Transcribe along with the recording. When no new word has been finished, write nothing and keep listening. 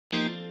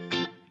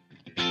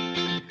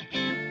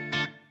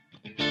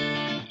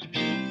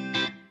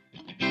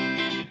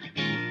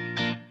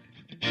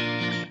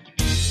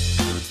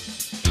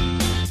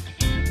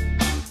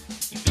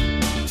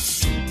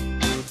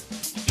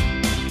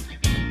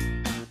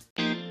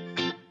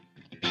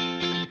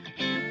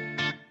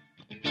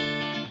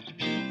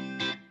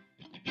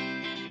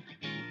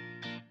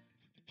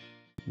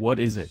What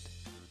is it?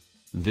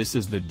 This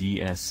is the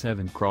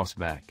DS7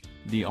 Crossback,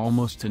 the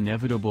almost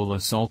inevitable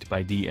assault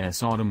by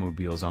DS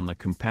automobiles on the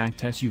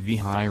compact SUV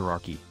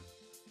hierarchy.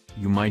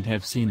 You might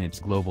have seen its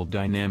global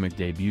dynamic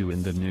debut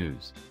in the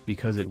news,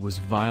 because it was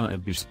via a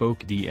bespoke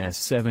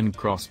DS7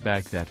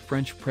 Crossback that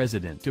French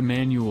President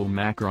Emmanuel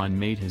Macron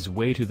made his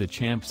way to the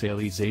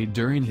Champs-Élysées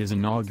during his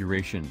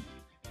inauguration.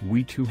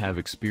 We too have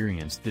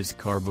experienced this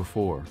car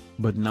before,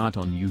 but not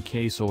on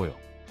UK soil.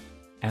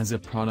 As a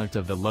product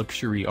of the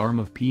luxury arm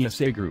of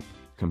PSA Group,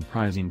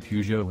 comprising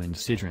Peugeot and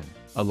Citroën,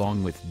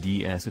 along with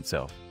DS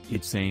itself,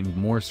 it's aimed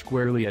more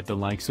squarely at the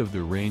likes of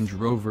the Range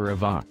Rover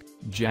Evoque,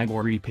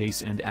 Jaguar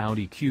E-Pace and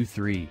Audi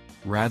Q3,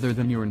 rather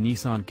than your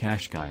Nissan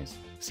Qashqais,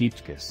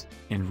 Cee'Ks,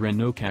 and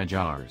Renault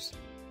Kadjars.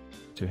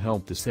 To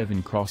help the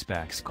 7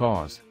 Crossback's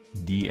cause,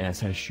 DS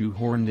has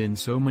shoehorned in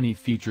so many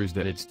features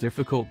that it's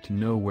difficult to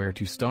know where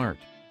to start.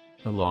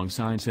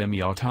 Alongside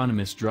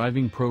semi-autonomous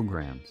driving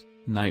programs,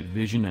 night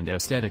vision and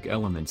aesthetic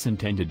elements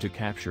intended to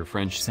capture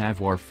French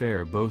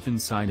savoir-faire both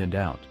inside and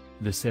out,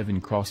 the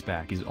 7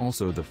 Crossback is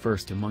also the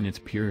first among its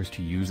peers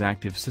to use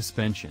active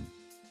suspension.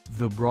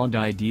 The broad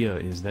idea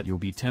is that you'll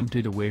be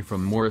tempted away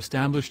from more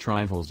established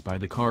rivals by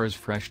the car's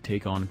fresh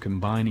take on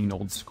combining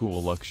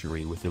old-school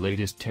luxury with the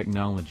latest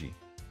technology.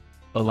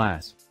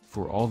 Alas,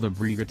 for all the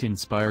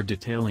Breguet-inspired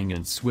detailing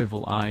and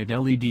swivel-eyed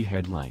LED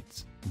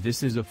headlights,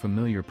 this is a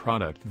familiar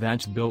product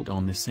that's built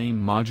on the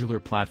same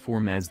modular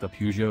platform as the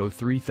Peugeot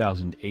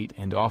 3008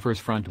 and offers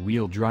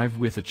front-wheel drive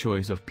with a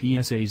choice of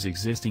PSA's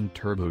existing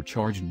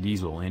turbocharged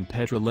diesel and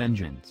petrol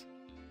engines.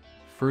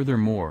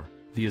 Furthermore,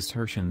 the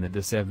assertion that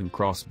the 7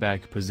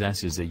 Crossback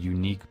possesses a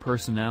unique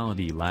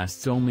personality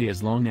lasts only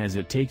as long as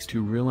it takes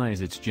to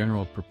realize its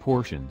general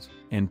proportions,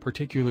 and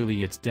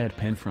particularly its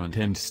deadpan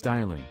front-end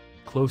styling,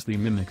 closely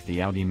mimic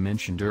the Audi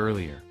mentioned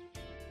earlier.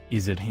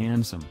 Is it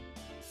handsome?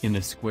 In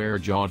a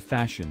square-jawed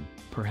fashion,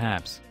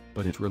 perhaps,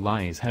 but it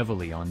relies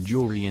heavily on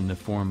jewelry in the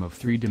form of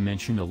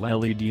three-dimensional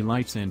LED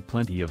lights and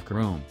plenty of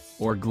chrome,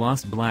 or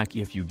gloss black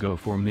if you go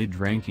for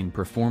mid-ranking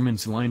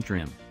performance line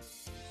trim.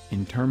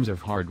 In terms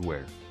of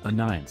hardware, a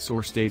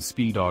 9-source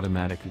 8-speed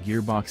automatic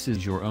gearbox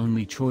is your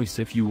only choice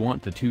if you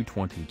want the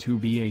 222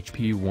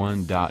 bhp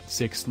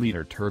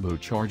 1.6-liter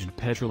turbocharged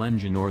petrol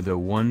engine or the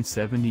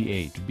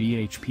 178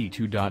 bhp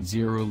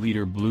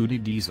 2.0-liter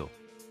BlueHDi diesel.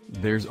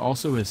 There's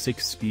also a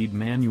 6-speed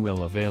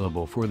manual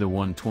available for the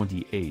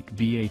 128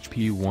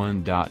 bhp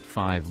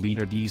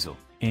 1.5-liter diesel,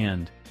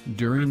 and,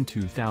 during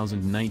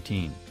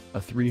 2019,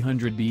 a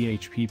 300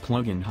 bhp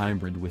plug-in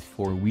hybrid with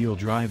 4-wheel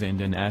drive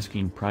and an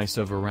asking price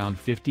of around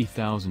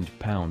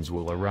 £50,000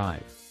 will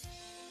arrive.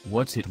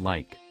 What's it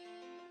like?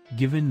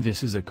 Given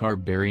this is a car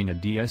bearing a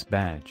DS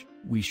badge,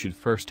 we should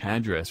first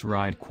address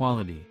ride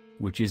quality,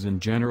 which is in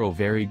general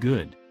very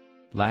good.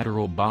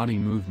 Lateral body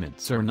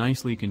movements are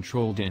nicely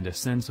controlled and a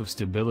sense of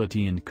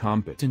stability and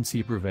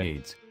competency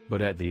pervades,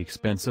 but at the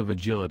expense of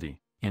agility,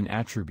 an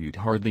attribute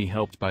hardly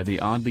helped by the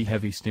oddly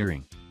heavy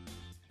steering.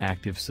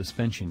 Active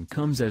suspension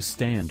comes as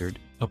standard,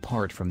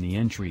 apart from the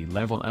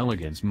entry-level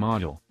elegance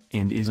model,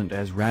 and isn't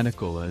as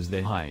radical as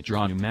the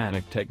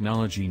hydropneumatic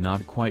technology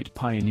not quite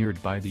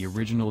pioneered by the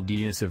original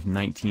DS of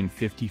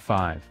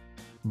 1955.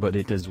 But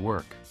it does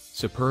work,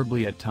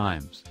 superbly at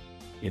times.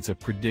 It's a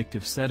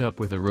predictive setup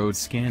with a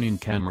road-scanning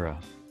camera.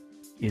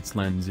 Its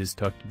lens is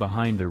tucked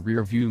behind the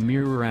rear-view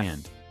mirror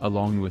and,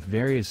 along with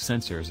various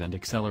sensors and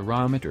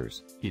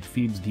accelerometers, it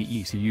feeds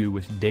the ECU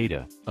with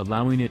data,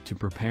 allowing it to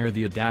prepare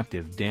the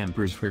adaptive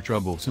dampers for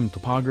troublesome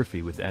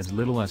topography with as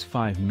little as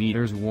 5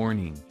 meters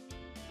warning.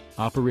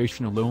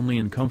 Operational only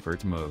in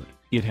comfort mode,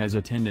 it has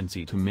a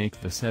tendency to make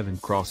the 7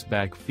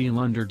 Crossback feel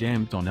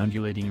underdamped on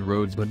undulating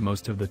roads, but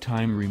most of the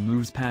time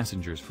removes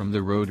passengers from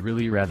the road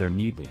really rather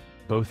neatly,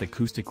 both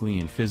acoustically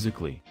and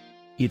physically.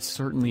 It's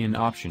certainly an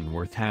option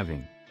worth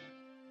having.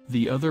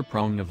 The other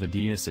prong of the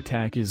DS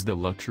attack is the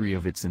luxury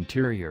of its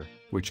interior,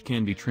 which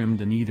can be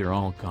trimmed in either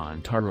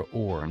Alcantara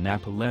or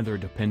Nappa leather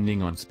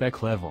depending on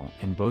spec level,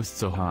 and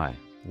boasts a high,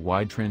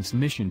 wide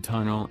transmission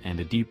tunnel and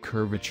a deep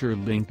curvature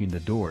linking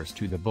the doors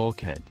to the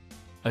bulkhead.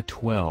 A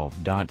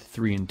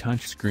 12.3-inch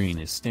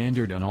touchscreen is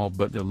standard on all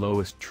but the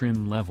lowest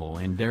trim level,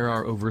 and there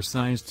are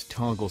oversized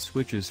toggle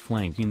switches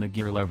flanking the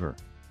gear lever.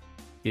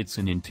 It's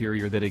an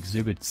interior that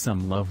exhibits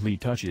some lovely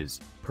touches,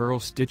 pearl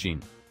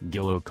stitching,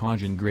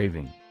 Gilocage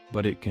engraving,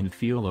 but it can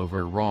feel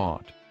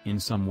overwrought. In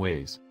some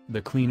ways,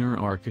 the cleaner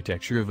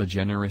architecture of a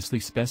generously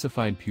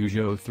specified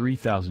Peugeot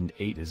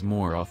 3008 is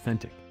more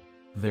authentic.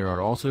 There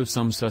are also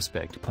some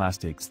suspect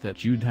plastics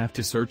that you'd have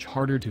to search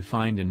harder to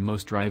find in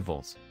most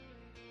rivals.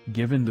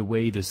 Given the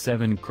way the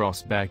 7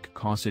 Crossback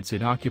costs its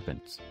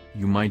occupants,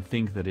 you might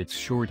think that it's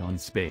short on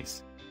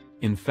space.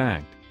 In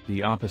fact,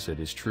 the opposite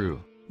is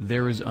true.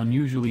 There is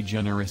unusually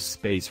generous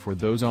space for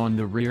those on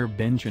the rear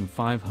bench and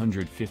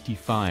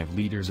 555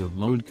 liters of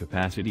load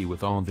capacity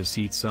with all the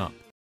seats up.